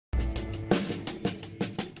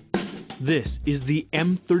This is the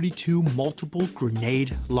M32 multiple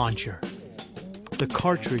grenade launcher. The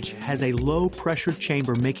cartridge has a low-pressure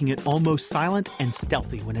chamber, making it almost silent and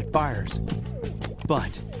stealthy when it fires.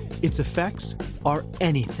 But its effects are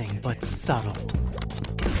anything but subtle.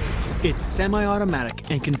 It's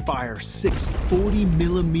semi-automatic and can fire 6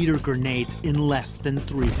 40mm grenades in less than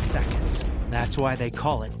 3 seconds. That's why they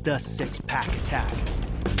call it the six-pack attack.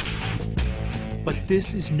 But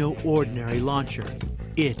this is no ordinary launcher.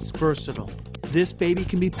 It's versatile. This baby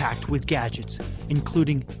can be packed with gadgets,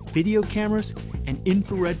 including video cameras and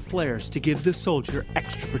infrared flares to give the soldier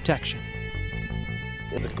extra protection.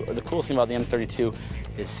 The coolest thing about the M32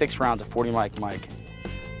 is 6 rounds of 40 mic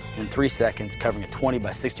in 3 seconds, covering a 20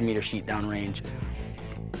 by 60 meter sheet downrange,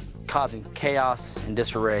 causing chaos and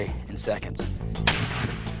disarray in seconds.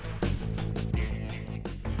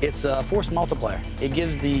 It's a force multiplier. It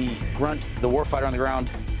gives the grunt, the warfighter on the ground,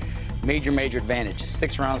 major advantage.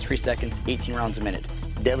 6 rounds, 3 seconds, 18 rounds a minute.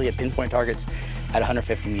 Deadly at pinpoint targets at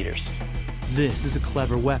 150 meters. This is a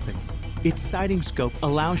clever weapon. Its sighting scope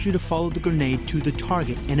allows you to follow the grenade to the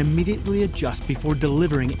target and immediately adjust before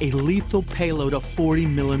delivering a lethal payload of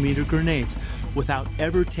 40mm grenades without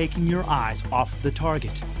ever taking your eyes off the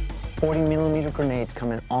target. 40mm grenades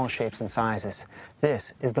come in all shapes and sizes.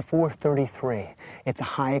 This is the 433. It's a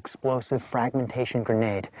high explosive fragmentation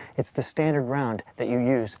grenade. It's the standard round that you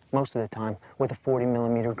use most of the time with a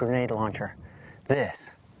 40mm grenade launcher.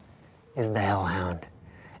 This is the Hellhound,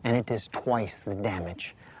 and it does twice the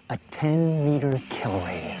damage. A 10-meter kill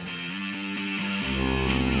radius.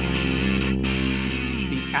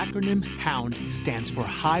 The acronym HOUND stands for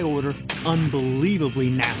High Order, Unbelievably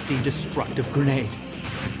Nasty Destructive Grenade.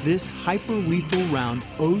 This hyper-lethal round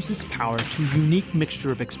owes its power to a unique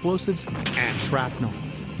mixture of explosives and shrapnel.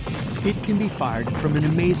 It can be fired from an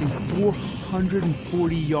amazing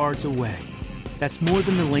 440 yards away. That's more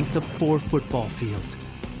than the length of 4 football fields,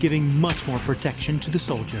 giving much more protection to the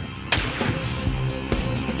soldier.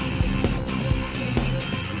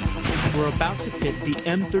 We're about to pit the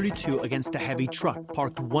M32 against a heavy truck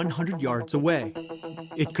parked 100 yards away.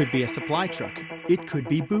 It could be a supply truck. It could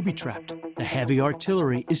be booby-trapped. The heavy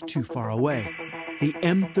artillery is too far away. The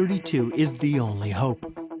M32 is the only hope.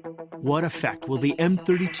 What effect will the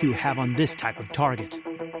M32 have on this type of target?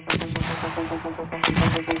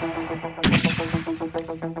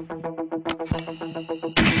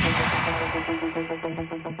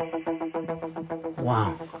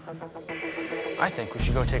 Wow. I think we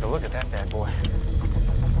should go take a look at that bad boy.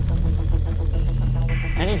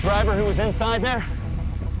 Any driver who was inside there?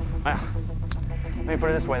 Well, let me put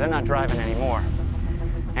it this way, they're not driving anymore.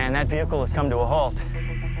 And that vehicle has come to a halt.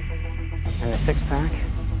 And the six-pack,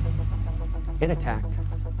 it attacked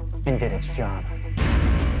and did its job.